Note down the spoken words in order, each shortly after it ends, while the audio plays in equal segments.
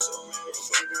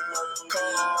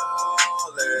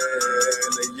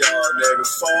y'all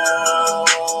niggas fall.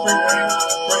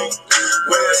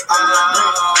 Where's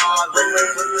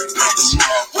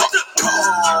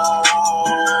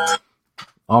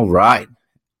All right,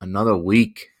 another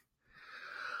week.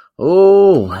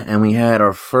 Oh, and we had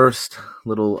our first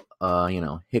little,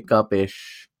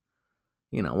 hiccup-ish.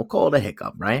 We'll call it a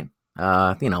hiccup, right? We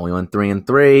went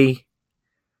 3-3.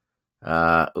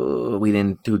 We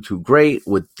didn't do too great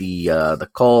with the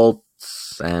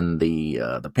Colts and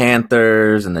the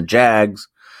Panthers and the Jags.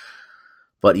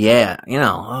 But yeah,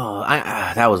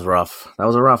 that was rough. That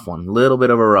was a rough one, a little bit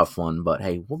of a rough one. But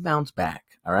hey, we'll bounce back.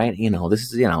 All right,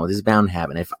 this is bound to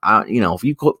happen. If I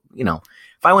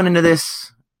went into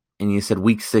this and you said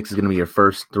week 6 is going to be your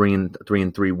first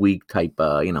 3-3 week type,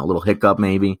 little hiccup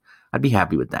maybe, I'd be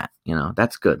happy with that.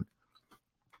 That's good.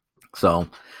 So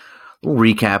we'll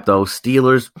recap though.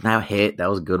 Steelers now hit. That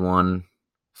was a good one.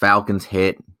 Falcons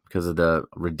hit because of the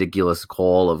ridiculous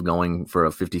call of going for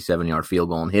a 57-yard field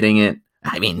goal and hitting it.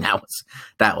 I mean, that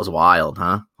was wild,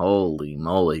 huh? Holy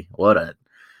moly.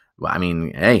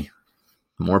 Hey,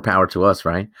 more power to us,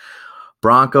 right?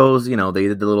 Broncos, they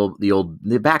did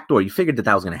the backdoor. You figured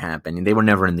that was going to happen, and they were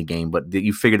never in the game, but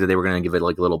you figured that they were going to give it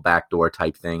like a little backdoor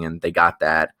type thing, and they got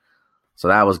that. So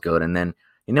that was good. And then,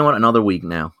 you know what? Another week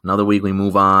now. Another week we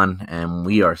move on, and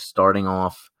we are starting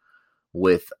off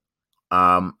with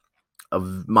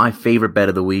my favorite bet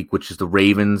of the week, which is the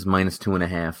Ravens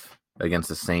 -2.5 against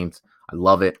the Saints. I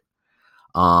love it.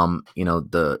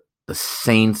 The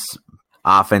Saints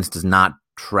offense does not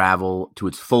travel to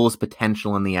its fullest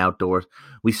potential in the outdoors.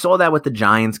 We saw that with the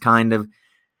Giants kind of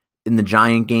in the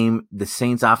Giant game. The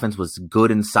Saints offense was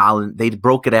good and solid. They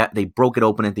broke it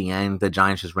open at the end. The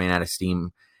Giants just ran out of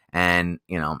steam. And,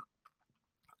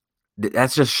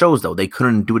 that just shows though, they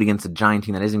couldn't do it against a Giant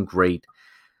team that isn't great.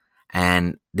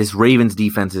 And this Ravens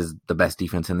defense is the best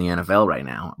defense in the NFL right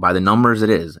now. By the numbers, it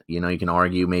is. You can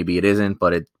argue maybe it isn't,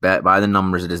 but by the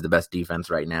numbers, it is the best defense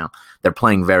right now. They're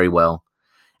playing very well.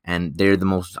 And they're the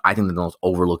most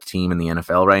overlooked team in the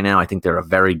NFL right now. I think they're a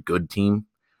very good team.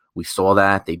 We saw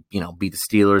that. They, beat the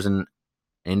Steelers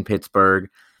in Pittsburgh.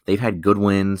 They've had good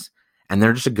wins, and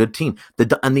they're just a good team.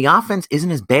 And the offense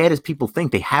isn't as bad as people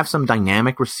think. They have some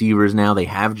dynamic receivers now. They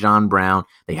have John Brown.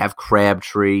 They have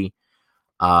Crabtree.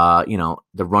 The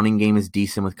running game is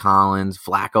decent with Collins.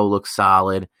 Flacco looks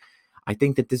solid. I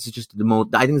think that this is just the most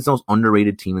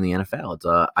underrated team in the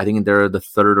NFL. I think they're the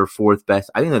third or fourth best.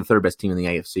 I think they're the third best team in the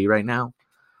AFC right now.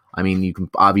 I mean, you can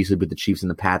obviously put the Chiefs and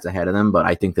the Pats ahead of them, but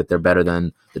I think that they're better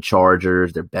than the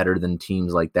Chargers. They're better than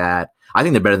teams like that. I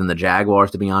think they're better than the Jaguars,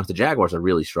 to be honest. The Jaguars are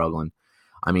really struggling.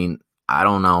 I mean, I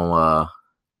don't know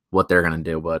what they're going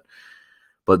to do, but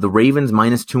the Ravens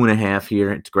 -2.5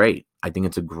 here, it's great. I think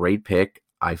it's a great pick.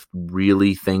 I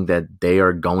really think that they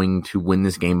are going to win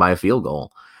this game by a field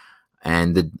goal.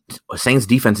 And the Saints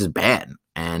defense is bad,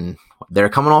 and they're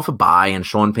coming off a bye, and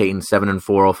Sean Payton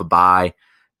 7-4 off a bye.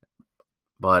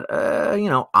 But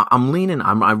I'm leaning.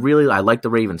 I like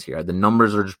the Ravens here. The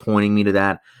numbers are just pointing me to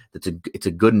that. It's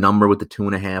a good number with the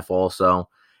 2.5. Also,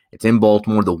 it's in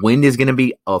Baltimore. The wind is going to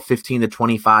be 15 to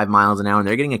 25 miles an hour, and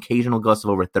they're getting occasional gusts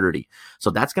of over 30. So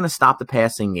that's going to stop the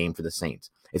passing game for the Saints.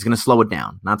 It's going to slow it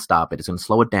down, not stop it. It's going to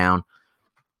slow it down.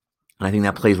 And I think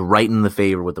that plays right in the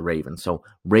favor with the Ravens. So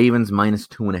Ravens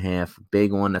 -2.5,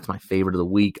 big one. That's my favorite of the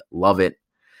week. Love it.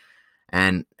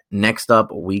 And next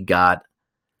up, we got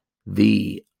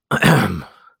the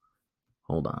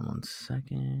hold on one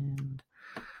second.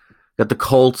 Got the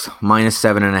Colts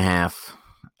 -7.5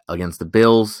 against the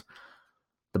Bills.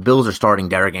 The Bills are starting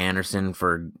Derek Anderson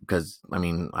for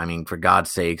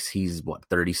God's sakes, he's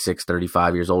 36,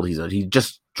 35 years old. He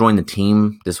just joined the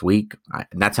team this week.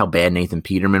 And that's how bad Nathan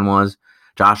Peterman was.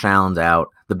 Josh Allen's out.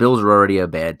 The Bills are already a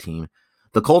bad team.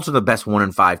 The Colts are the best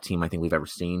 1-5 team I think we've ever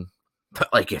seen.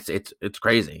 It's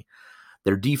crazy.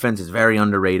 Their defense is very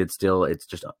underrated still. It's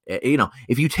just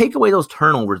if you take away those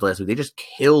turnovers last week,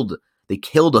 they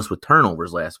killed us with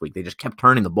turnovers last week. They just kept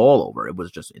turning the ball over. It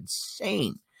was just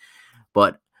insane.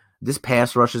 But this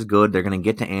pass rush is good. They're going to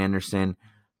get to Anderson.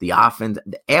 The offense,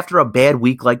 after a bad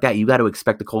week like that, you got to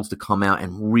expect the Colts to come out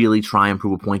and really try and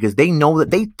prove a point because they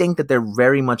think that they're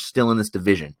very much still in this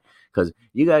division. Because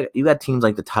you got teams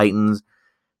like the Titans,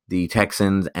 the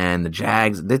Texans, and the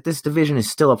Jags. This division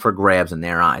is still up for grabs in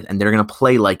their eyes, and they're going to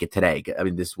play like it today.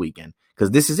 This weekend,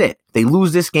 because this is it. If they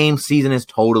lose this game, season is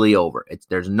totally over.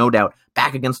 There's no doubt.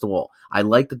 Back against the wall. I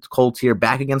like the Colts here.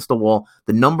 Back against the wall.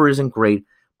 The number isn't great.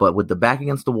 But with the back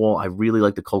against the wall, I really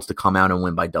like the Colts to come out and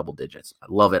win by double digits. I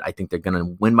love it. I think they're going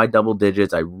to win by double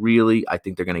digits. I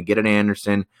think they're going to get at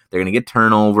Anderson. They're going to get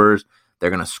turnovers. They're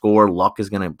going to score. Luck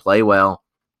is going to play well.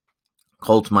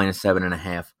 Colts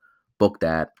 -7.5. book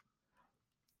that.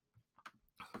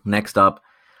 Next up,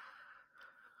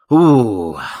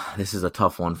 this is a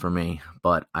tough one for me,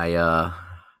 but I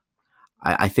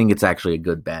think it's actually a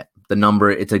good bet. The number,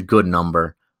 it's a good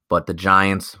number, but the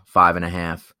Giants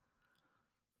 5.5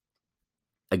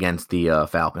 against the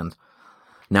Falcons.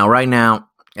 Now, right now,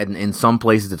 and in some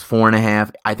places it's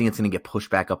 4.5. I think it's going to get pushed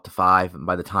back up to 5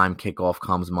 by the time kickoff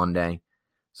comes Monday.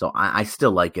 So I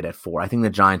still like it at 4. I think the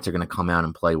Giants are going to come out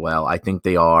and play well. I think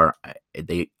they are.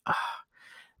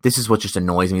 This is what just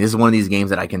annoys me. This is one of these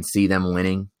games that I can see them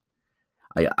winning.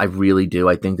 I really do.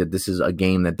 I think that this is a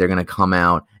game that they're going to come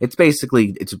out. It's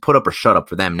a put up or shut up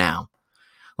for them now.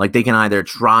 Like, they can either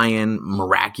try and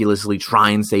miraculously try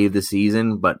and save the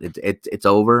season, but it's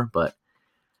over.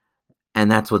 And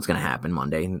that's what's going to happen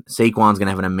Monday. Saquon's going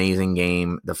to have an amazing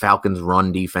game. The Falcons'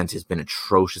 run defense has been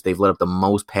atrocious. They've let up the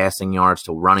most passing yards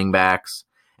to running backs,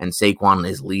 and Saquon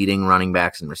is leading running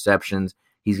backs in receptions.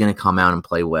 He's going to come out and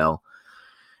play well.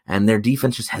 And their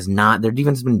defense has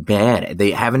been bad.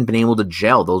 They haven't been able to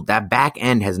gel. That back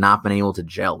end has not been able to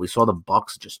gel. We saw the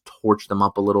Bucs just torch them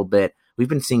up a little bit. We've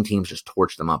been seeing teams just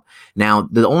torch them up. Now,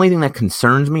 the only thing that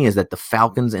concerns me is that the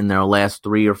Falcons in their last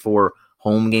 3 or 4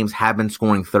 home games have been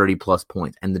scoring 30-plus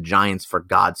points. And the Giants, for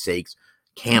God's sakes,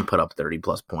 can't put up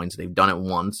 30-plus points. They've done it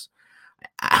once.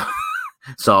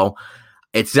 So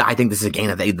I think this is a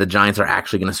game that the Giants are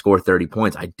actually going to score 30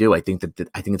 points. I do. I think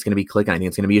it's going to be clicking. I think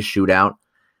it's going to be a shootout.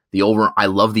 The over, I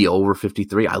love the over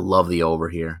 53. I love the over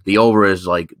here. The over is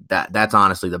like that. That's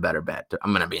honestly the better bet.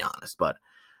 I'm going to be honest, but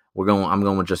I'm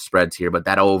going with just spreads here. But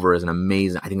that over is an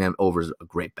amazing. I think that over is a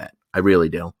great bet. I really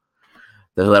do.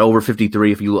 That over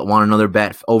 53. If you want another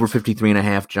bet, over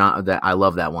 53.5. That I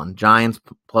love that one. Giants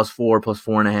 +4,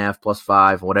 +4.5,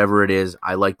 +5, whatever it is.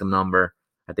 I like the number.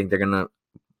 I think they're going to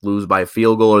lose by a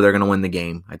field goal or they're going to win the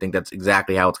game. I think that's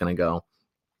exactly how it's going to go.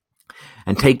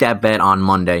 And take that bet on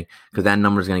Monday because that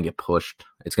number is going to get pushed.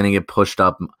 It's going to get pushed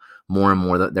up more and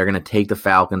more. They're going to take the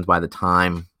Falcons by the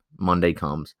time Monday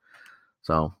comes.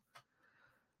 So,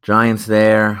 Giants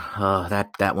there.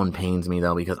 That one pains me,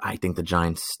 though, because I think the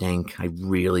Giants stink. I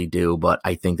really do, but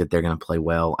I think that they're going to play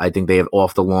well. I think they have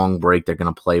off the long break. They're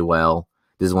going to play well.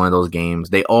 This is one of those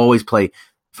games. They always play.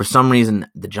 For some reason,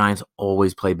 the Giants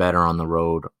always play better on the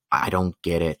road. I don't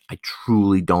get it. I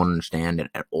truly don't understand it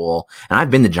at all. And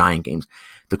I've been to Giant games.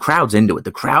 The crowd's into it.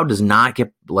 The crowd doesn't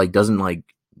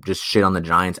just shit on the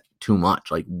Giants too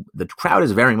much. Like, the crowd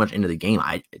is very much into the game.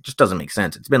 It just doesn't make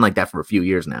sense. It's been like that for a few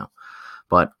years now.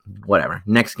 But whatever.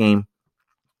 Next game,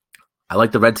 I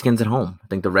like the Redskins at home. I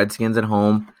think the Redskins at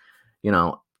home,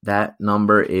 that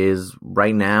number is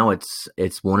right now it's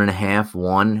 1.5,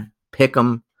 1. Pick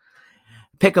 'em.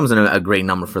 Pick'em's a great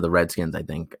number for the Redskins, I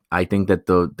think. I think that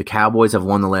the Cowboys have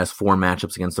won the last 4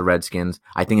 matchups against the Redskins.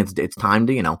 I think it's time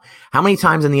to, how many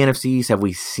times in the NFC East have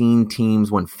we seen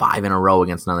teams win 5 in a row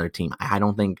against another team? I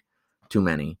don't think too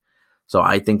many. So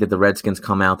I think that the Redskins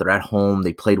come out. They're at home.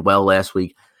 They played well last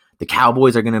week. The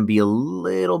Cowboys are going to be a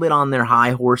little bit on their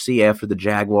high horsey after the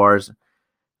Jaguars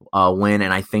win,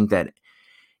 and I think that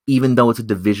even though it's a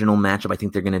divisional matchup, I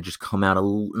think they're going to just come out a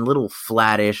little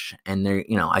flattish. And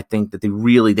I think that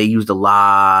they used a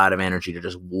lot of energy to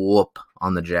just whoop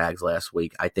on the Jags last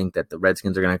week. I think that the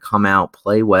Redskins are going to come out,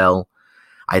 play well.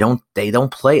 They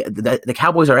don't play. The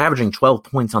Cowboys are averaging 12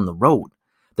 points on the road.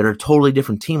 They're a totally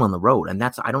different team on the road. And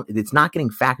it's not getting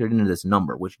factored into this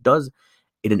number, which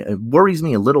it worries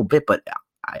me a little bit, but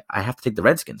I have to take the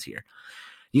Redskins here.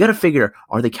 You got to figure,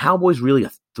 are the Cowboys really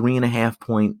a 3.5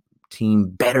 point team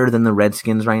better than the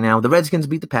Redskins right now? The Redskins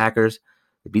beat the Packers.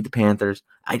 They beat the Panthers.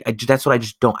 That's what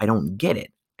I don't get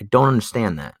it. I don't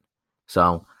understand that.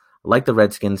 So I like the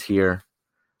Redskins here.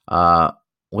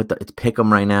 It's pick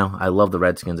 'em right now. I love the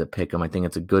Redskins at pick 'em. I think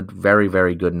it's a good, very,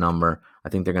 very good number. I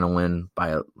think they're going to win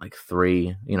by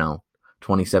 3,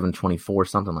 27-24,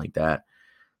 something like that.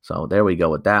 So there we go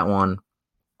with that one.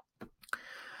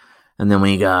 And then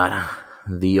we got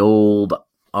the old.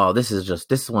 It's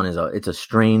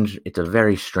a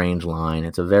very strange line.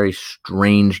 It's a very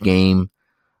strange game.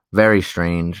 Very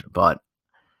strange, but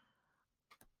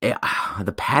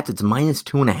the Pats, it's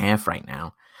 -2.5 right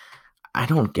now. I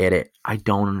don't get it. I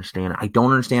don't understand it. I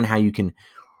don't understand how you can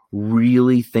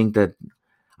really think that.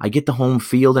 I get the home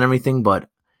field and everything, but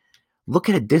look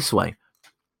at it this way.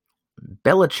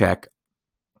 Belichick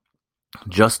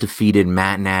just defeated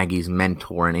Matt Nagy's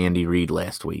mentor and Andy Reid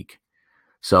last week.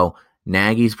 So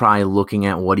Nagy's probably looking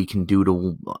at what he can do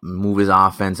to move his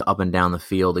offense up and down the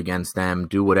field against them,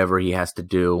 do whatever he has to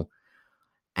do.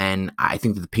 And I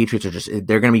think that the Patriots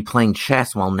they're going to be playing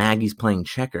chess while Nagy's playing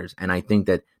checkers. And I think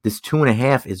that this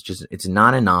 2.5 is it's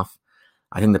not enough.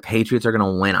 I think the Patriots are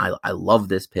going to win. I love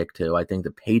this pick too. I think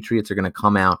the Patriots are going to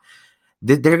come out.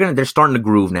 They're starting to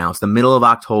groove now. It's the middle of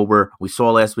October. We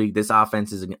saw last week this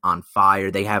offense is on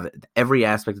fire. They have every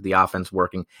aspect of the offense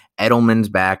working. Edelman's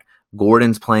back.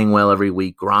 Gordon's playing well every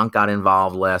week. Gronk got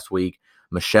involved last week.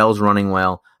 Michelle's running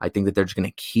well. I think that they're just going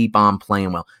to keep on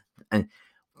playing well. And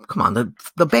come on,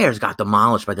 the Bears got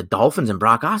demolished by the Dolphins and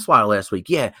Brock Osweiler last week.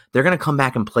 Yeah, they're going to come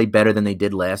back and play better than they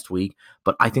did last week,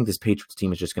 but I think this Patriots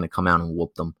team is just going to come out and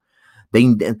whoop them.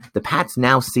 The Pats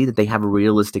now see that they have a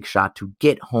realistic shot to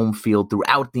get home field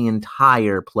throughout the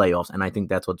entire playoffs, and I think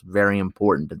that's what's very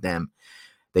important to them.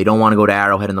 They don't want to go to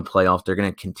Arrowhead in the playoffs. They're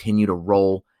going to continue to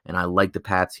roll, and I like the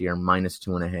Pats here,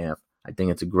 -2.5. I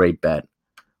think it's a great bet.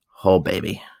 Oh,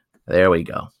 baby. There we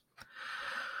go.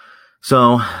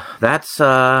 So that's,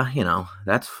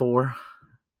 that's 4.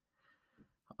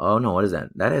 Oh, no, what is that?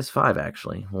 That is 5,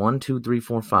 actually. 1, 2, 3,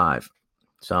 4, 5.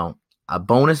 So a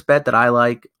bonus bet that I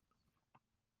like,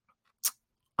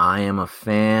 I am a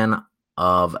fan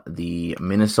of the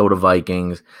Minnesota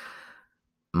Vikings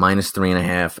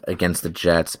 -3.5 against the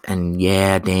Jets. And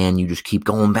yeah, Dan, you just keep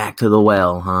going back to the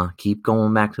well, huh? Keep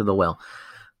going back to the well.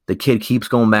 The kid keeps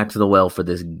going back to the well for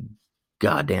this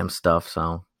goddamn stuff.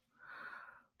 So,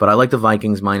 but I like the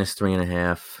Vikings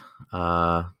 -3.5.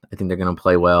 I think they're gonna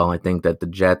play well. I think that the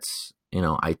Jets, they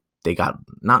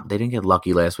didn't get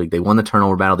lucky last week. They won the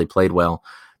turnover battle. They played well.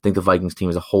 I think the Vikings team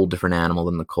is a whole different animal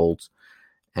than the Colts.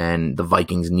 And the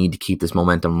Vikings need to keep this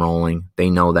momentum rolling. They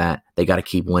know that. They got to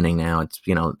keep winning now. It's,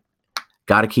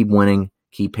 got to keep winning,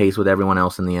 keep pace with everyone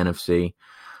else in the NFC.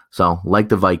 So, like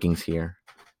the Vikings here.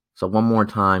 So, one more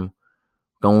time.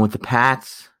 Going with the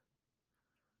Pats.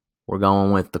 We're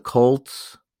going with the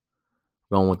Colts.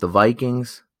 We're going with the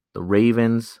Vikings, the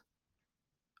Ravens,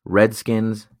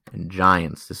 Redskins, and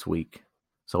Giants this week.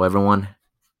 So, everyone,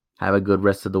 have a good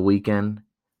rest of the weekend,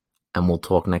 and we'll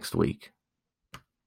talk next week.